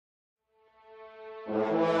In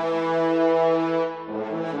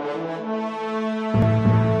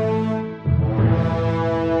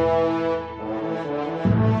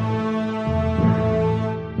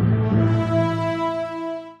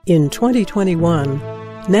 2021,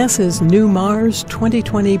 NASA's new Mars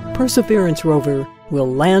 2020 Perseverance rover will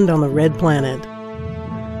land on the red planet.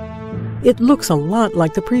 It looks a lot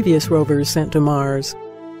like the previous rovers sent to Mars.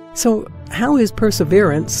 So how is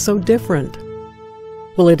Perseverance so different?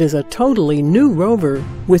 Well, it is a totally new rover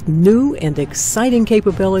with new and exciting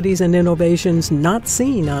capabilities and innovations not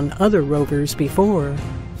seen on other rovers before.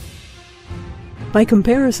 By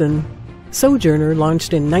comparison, Sojourner,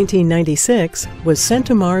 launched in 1996, was sent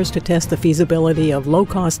to Mars to test the feasibility of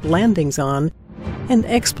low-cost landings on and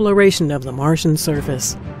exploration of the Martian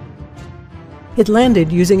surface. It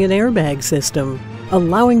landed using an airbag system,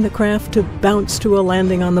 allowing the craft to bounce to a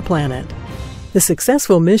landing on the planet. The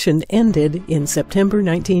successful mission ended in September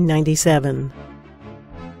 1997.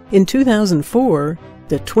 In 2004,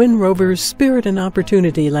 the twin rovers Spirit and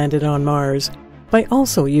Opportunity landed on Mars by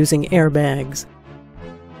also using airbags.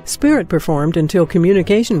 Spirit performed until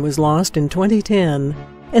communication was lost in 2010,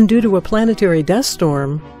 and due to a planetary dust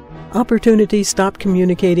storm, Opportunity stopped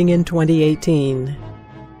communicating in 2018.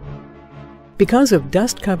 Because of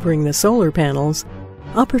dust covering the solar panels,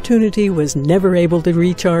 Opportunity was never able to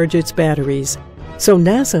recharge its batteries, so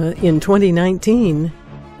NASA in 2019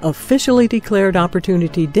 officially declared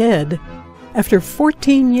Opportunity dead after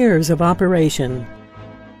 14 years of operation.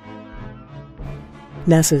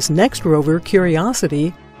 NASA's next rover,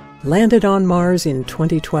 Curiosity, landed on Mars in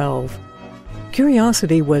 2012.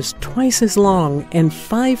 Curiosity was twice as long and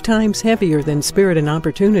 5 times heavier than Spirit and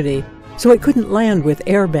Opportunity, so it couldn't land with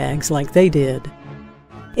airbags like they did.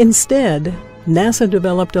 Instead, NASA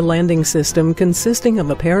developed a landing system consisting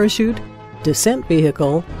of a parachute, descent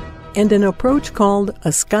vehicle, and an approach called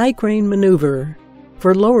a sky crane maneuver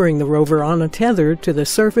for lowering the rover on a tether to the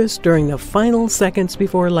surface during the final seconds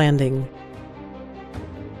before landing.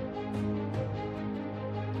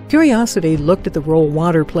 Curiosity looked at the role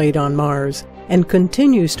water played on Mars and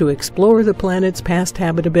continues to explore the planet's past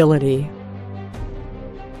habitability.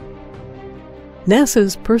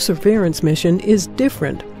 NASA's Perseverance mission is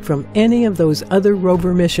different from any of those other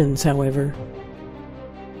rover missions, however.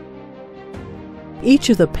 Each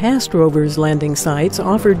of the past rovers' landing sites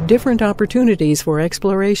offered different opportunities for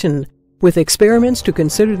exploration, with experiments to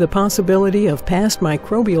consider the possibility of past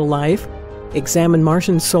microbial life, examine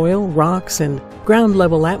Martian soil, rocks, and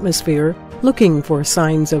ground-level atmosphere, looking for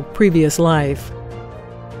signs of previous life.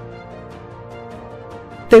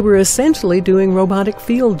 They were essentially doing robotic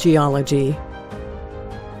field geology.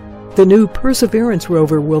 The new Perseverance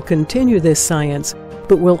rover will continue this science,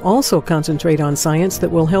 but will also concentrate on science that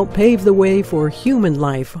will help pave the way for human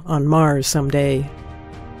life on Mars someday.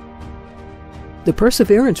 The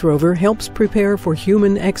Perseverance rover helps prepare for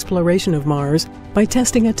human exploration of Mars by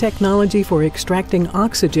testing a technology for extracting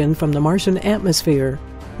oxygen from the Martian atmosphere,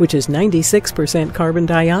 which is 96% carbon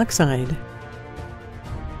dioxide.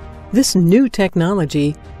 This new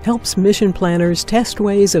technology helps mission planners test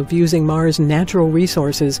ways of using Mars' natural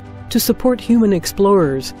resources to support human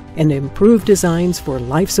explorers and improve designs for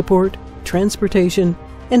life support, transportation,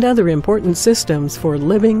 and other important systems for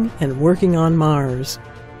living and working on Mars.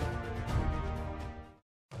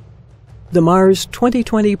 The Mars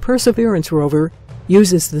 2020 Perseverance rover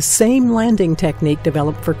uses the same landing technique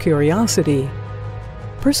developed for Curiosity.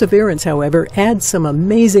 Perseverance, however, adds some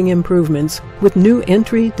amazing improvements with new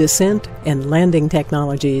entry, descent, and landing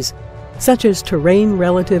technologies, such as terrain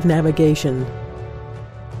relative navigation.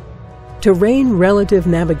 Terrain relative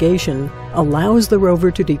navigation allows the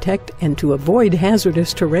rover to detect and to avoid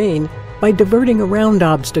hazardous terrain by diverting around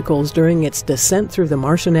obstacles during its descent through the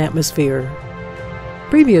Martian atmosphere.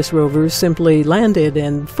 Previous rovers simply landed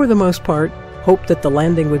and, for the most part, hoped that the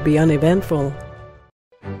landing would be uneventful.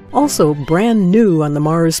 Also brand new on the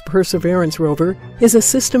Mars Perseverance rover is a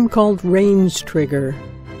system called Range Trigger.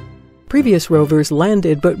 Previous rovers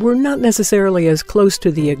landed but were not necessarily as close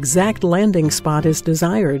to the exact landing spot as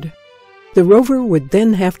desired. The rover would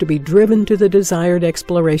then have to be driven to the desired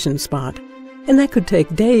exploration spot, and that could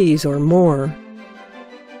take days or more.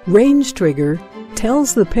 Range Trigger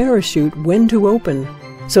tells the parachute when to open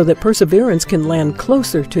so that Perseverance can land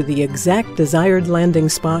closer to the exact desired landing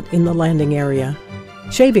spot in the landing area,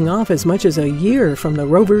 shaving off as much as a year from the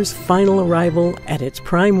rover's final arrival at its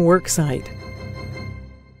prime work site.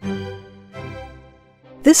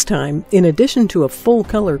 This time, in addition to a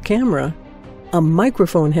full-color camera, a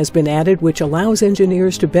microphone has been added which allows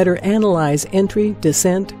engineers to better analyze entry,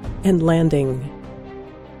 descent, and landing.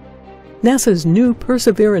 NASA's new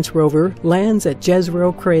Perseverance rover lands at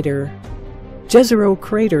Jezero Crater. Jezero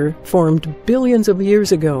Crater formed billions of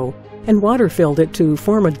years ago, and water filled it to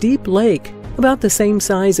form a deep lake about the same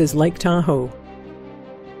size as Lake Tahoe.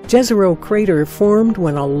 Jezero Crater formed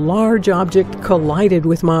when a large object collided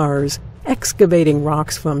with Mars, excavating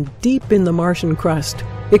rocks from deep in the Martian crust,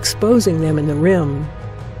 exposing them in the rim.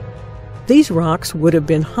 These rocks would have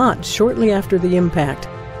been hot shortly after the impact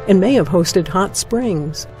and may have hosted hot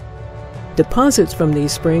springs. Deposits from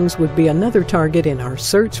these springs would be another target in our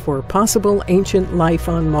search for possible ancient life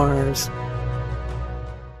on Mars.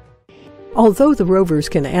 Although the rovers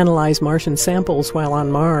can analyze Martian samples while on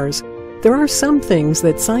Mars, there are some things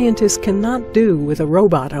that scientists cannot do with a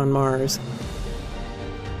robot on Mars.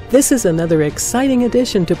 This is another exciting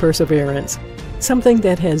addition to Perseverance, something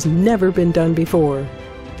that has never been done before.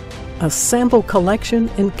 A sample collection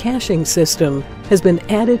and caching system has been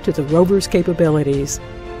added to the rover's capabilities.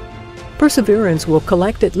 Perseverance will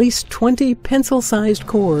collect at least 20 pencil-sized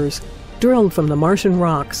cores, drilled from the Martian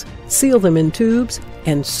rocks, seal them in tubes,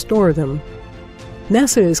 and store them.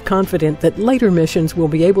 NASA is confident that later missions will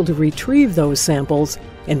be able to retrieve those samples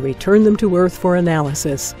and return them to Earth for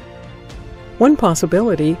analysis. One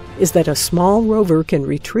possibility is that a small rover can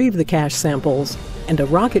retrieve the cache samples, and a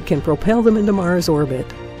rocket can propel them into Mars orbit.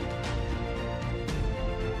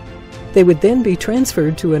 They would then be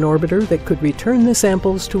transferred to an orbiter that could return the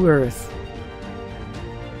samples to Earth.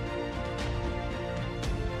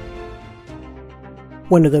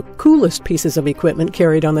 One of the coolest pieces of equipment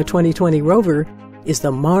carried on the 2020 rover is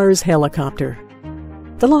the Mars helicopter.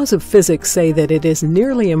 The laws of physics say that it is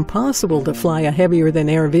nearly impossible to fly a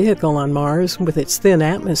heavier-than-air vehicle on Mars with its thin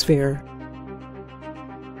atmosphere.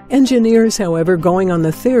 Engineers, however, going on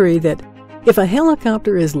the theory that if a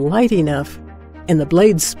helicopter is light enough and the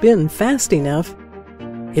blades spin fast enough,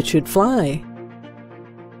 it should fly.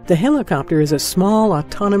 The helicopter is a small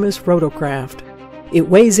autonomous rotorcraft. It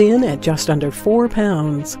weighs in at just under 4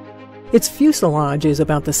 pounds. Its fuselage is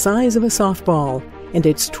about the size of a softball, and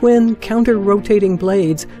its twin counter-rotating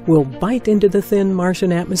blades will bite into the thin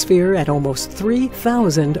Martian atmosphere at almost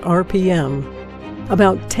 3,000 RPM,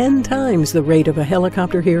 about 10 times the rate of a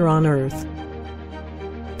helicopter here on Earth.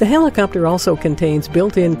 The helicopter also contains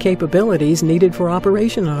built-in capabilities needed for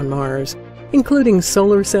operation on Mars, including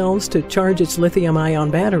solar cells to charge its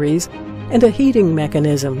lithium-ion batteries and a heating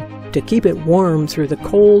mechanism to keep it warm through the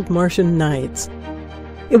cold Martian nights.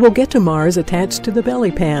 It will get to Mars attached to the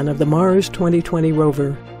belly pan of the Mars 2020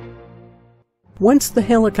 rover. Once the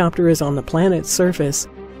helicopter is on the planet's surface,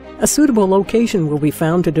 a suitable location will be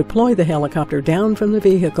found to deploy the helicopter down from the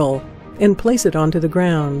vehicle and place it onto the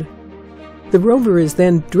ground. The rover is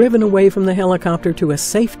then driven away from the helicopter to a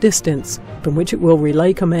safe distance from which it will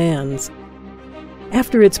relay commands.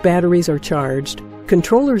 After its batteries are charged,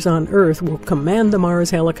 controllers on Earth will command the Mars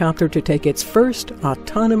helicopter to take its first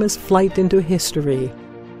autonomous flight into history.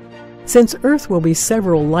 Since Earth will be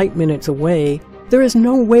several light minutes away, there is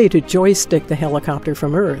no way to joystick the helicopter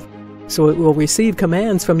from Earth, so it will receive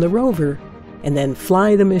commands from the rover and then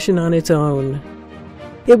fly the mission on its own.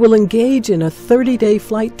 It will engage in a 30-day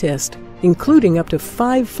flight test, including up to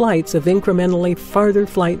 5 flights of incrementally farther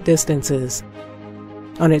flight distances.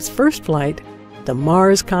 On its first flight, the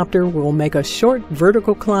Mars copter will make a short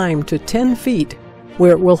vertical climb to 10 feet,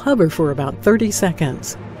 where it will hover for about 30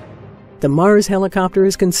 seconds. The Mars helicopter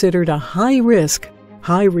is considered a high-risk,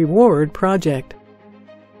 high-reward project.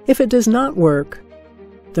 If it does not work,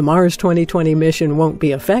 the Mars 2020 mission won't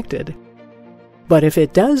be affected. But if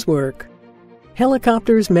it does work,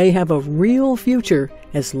 helicopters may have a real future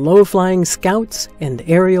as low-flying scouts and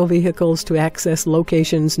aerial vehicles to access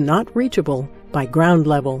locations not reachable by ground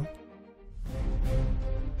level.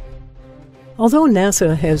 Although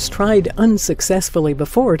NASA has tried unsuccessfully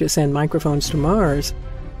before to send microphones to Mars,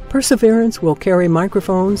 Perseverance will carry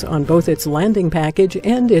microphones on both its landing package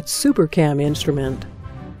and its SuperCam instrument.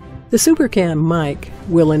 The SuperCam mic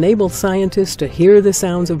will enable scientists to hear the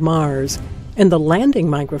sounds of Mars, and the landing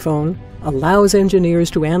microphone allows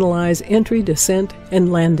engineers to analyze entry, descent,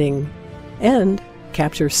 and landing, and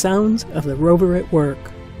capture sounds of the rover at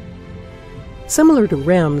work. Similar to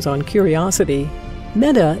REMS on Curiosity,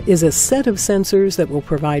 META is a set of sensors that will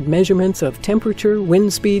provide measurements of temperature,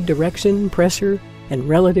 wind speed, direction, pressure, and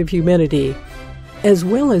relative humidity, as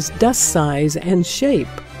well as dust size and shape.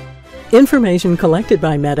 Information collected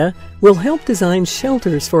by META will help design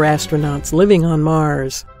shelters for astronauts living on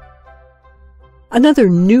Mars. Another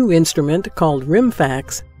new instrument, called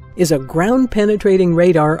RIMFAX, is a ground-penetrating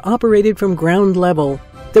radar operated from ground level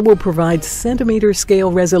that will provide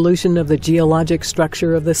centimeter-scale resolution of the geologic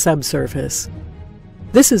structure of the subsurface.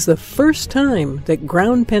 This is the first time that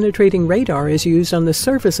ground-penetrating radar is used on the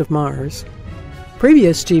surface of Mars.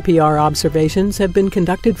 Previous GPR observations have been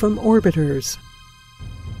conducted from orbiters.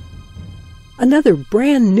 Another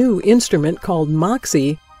brand new instrument called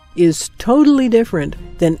MOXIE is totally different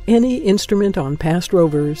than any instrument on past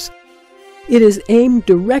rovers. It is aimed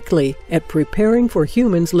directly at preparing for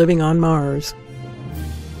humans living on Mars.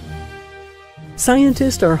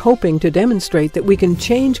 Scientists are hoping to demonstrate that we can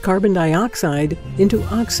change carbon dioxide into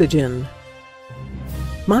oxygen.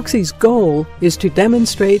 MOXIE's goal is to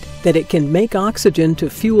demonstrate that it can make oxygen to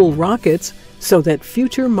fuel rockets so that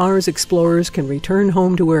future Mars explorers can return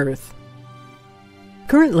home to Earth.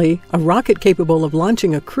 Currently, a rocket capable of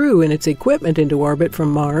launching a crew and its equipment into orbit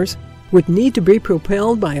from Mars would need to be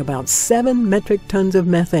propelled by about 7 metric tons of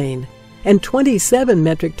methane and 27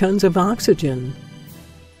 metric tons of oxygen.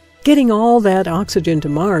 Getting all that oxygen to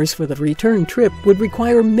Mars for the return trip would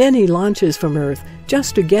require many launches from Earth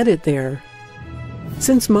just to get it there.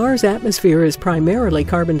 Since Mars' atmosphere is primarily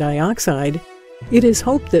carbon dioxide, it is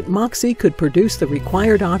hoped that MOXIE could produce the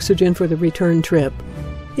required oxygen for the return trip,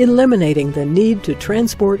 eliminating the need to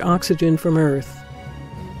transport oxygen from Earth.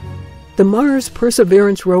 The Mars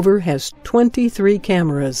Perseverance rover has 23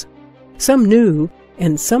 cameras, some new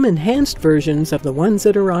and some enhanced versions of the ones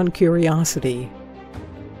that are on Curiosity.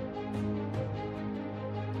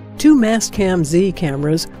 2 Mastcam Z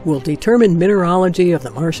cameras will determine mineralogy of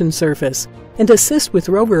the Martian surface and assist with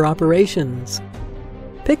rover operations.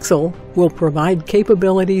 Pixel will provide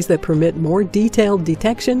capabilities that permit more detailed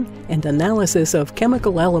detection and analysis of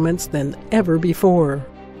chemical elements than ever before.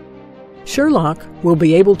 Sherlock will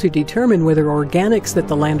be able to determine whether organics that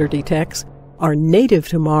the lander detects are native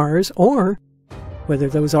to Mars or whether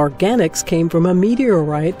those organics came from a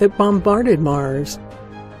meteorite that bombarded Mars.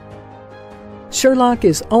 Sherlock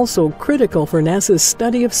is also critical for NASA's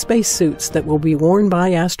study of spacesuits that will be worn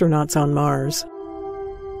by astronauts on Mars.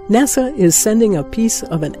 NASA is sending a piece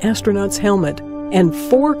of an astronaut's helmet and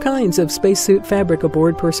 4 kinds of spacesuit fabric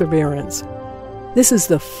aboard Perseverance. This is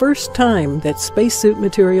the first time that spacesuit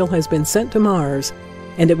material has been sent to Mars,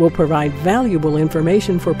 and it will provide valuable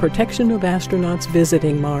information for protection of astronauts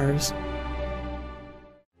visiting Mars.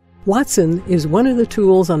 Watson is one of the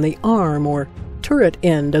tools on the arm or turret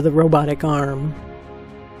end of the robotic arm.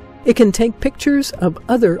 It can take pictures of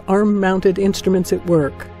other arm-mounted instruments at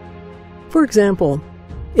work. For example,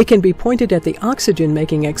 it can be pointed at the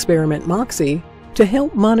oxygen-making experiment MOXIE to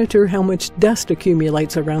help monitor how much dust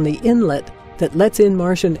accumulates around the inlet that lets in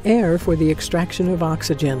Martian air for the extraction of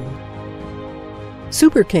oxygen.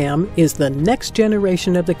 SuperCam is the next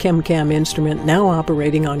generation of the ChemCam instrument now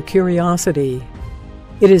operating on Curiosity.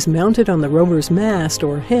 It is mounted on the rover's mast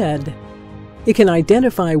or head. It can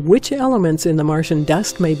identify which elements in the Martian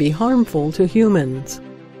dust may be harmful to humans.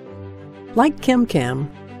 Like ChemCam,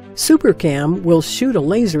 SuperCam will shoot a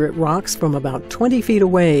laser at rocks from about 20 feet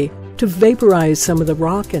away to vaporize some of the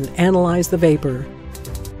rock and analyze the vapor.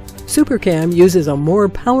 SuperCam uses a more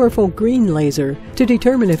powerful green laser to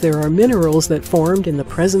determine if there are minerals that formed in the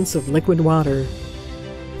presence of liquid water.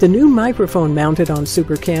 The new microphone mounted on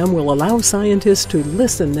SuperCam will allow scientists to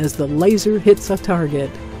listen as the laser hits a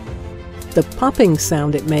target. The popping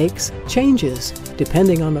sound it makes changes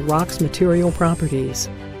depending on the rock's material properties.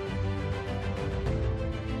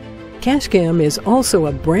 CacheCam is also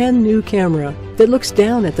a brand new camera that looks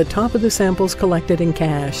down at the top of the samples collected and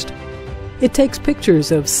cached. It takes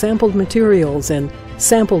pictures of sampled materials and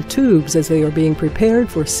sample tubes as they are being prepared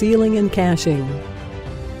for sealing and caching.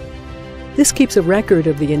 This keeps a record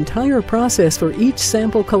of the entire process for each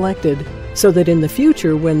sample collected, so that in the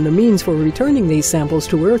future, when the means for returning these samples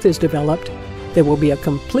to Earth is developed, there will be a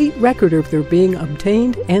complete record of their being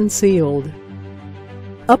obtained and sealed.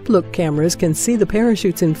 Uplook cameras can see the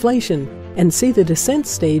parachute's inflation and see the descent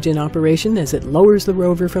stage in operation as it lowers the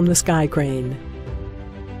rover from the sky crane.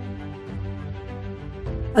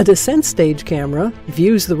 A descent stage camera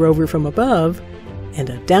views the rover from above, and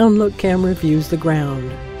a downlook camera views the ground.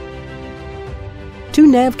 2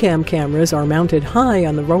 NavCam cameras are mounted high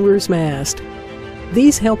on the rover's mast.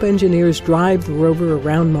 These help engineers drive the rover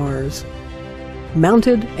around Mars.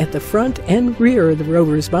 Mounted at the front and rear of the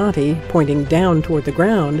rover's body, pointing down toward the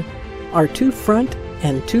ground, are 2 front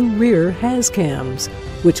and 2 rear HazCams,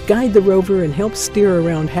 which guide the rover and help steer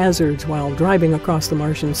around hazards while driving across the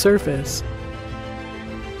Martian surface.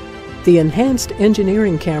 The enhanced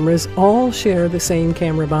engineering cameras all share the same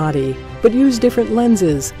camera body, but use different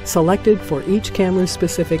lenses selected for each camera's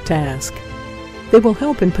specific task. They will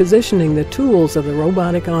help in positioning the tools of the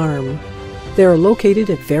robotic arm. They are located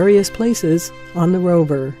at various places on the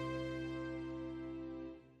rover.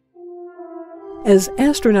 As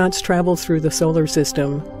astronauts travel through the solar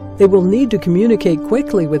system, they will need to communicate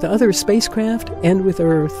quickly with other spacecraft and with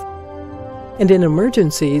Earth. and in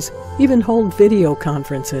emergencies, even hold video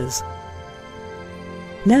conferences.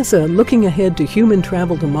 NASA, looking ahead to human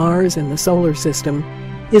travel to Mars and the solar system,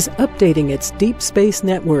 is updating its deep space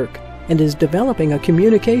network and is developing a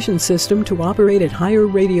communication system to operate at higher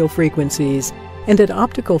radio frequencies and at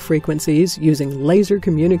optical frequencies using laser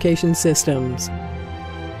communication systems.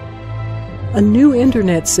 A new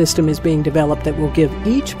internet system is being developed that will give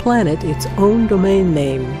each planet its own domain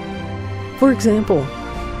name. For example,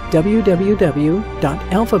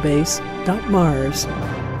 www.alphabase.mars.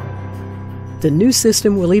 The new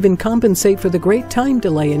system will even compensate for the great time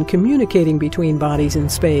delay in communicating between bodies in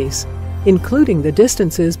space, including the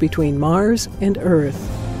distances between Mars and Earth,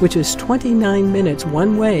 which is 29 minutes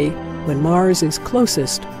one way when Mars is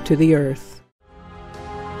closest to the Earth.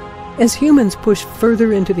 As humans push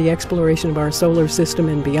further into the exploration of our solar system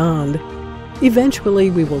and beyond,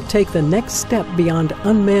 eventually we will take the next step beyond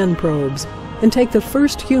unmanned probes and take the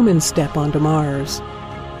first human step onto Mars.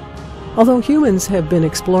 Although humans have been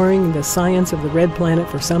exploring the science of the red planet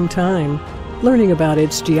for some time, learning about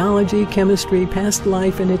its geology, chemistry, past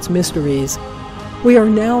life, and its mysteries, we are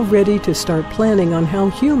now ready to start planning on how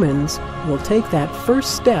humans will take that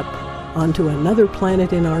first step onto another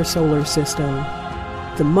planet in our solar system.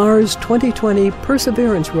 The Mars 2020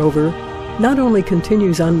 Perseverance rover not only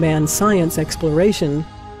continues unmanned science exploration,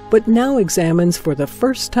 but now examines for the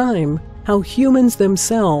first time how humans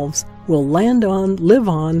themselves will land on, live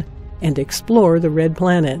on, and explore the red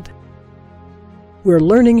planet. We're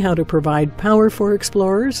learning how to provide power for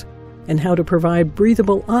explorers and how to provide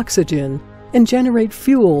breathable oxygen and generate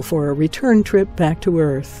fuel for a return trip back to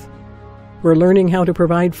Earth. We're learning how to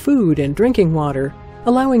provide food and drinking water,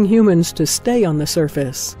 allowing humans to stay on the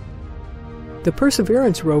surface. The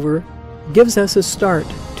Perseverance rover gives us a start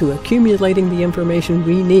to accumulating the information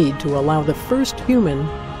we need to allow the first human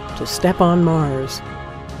to step on Mars.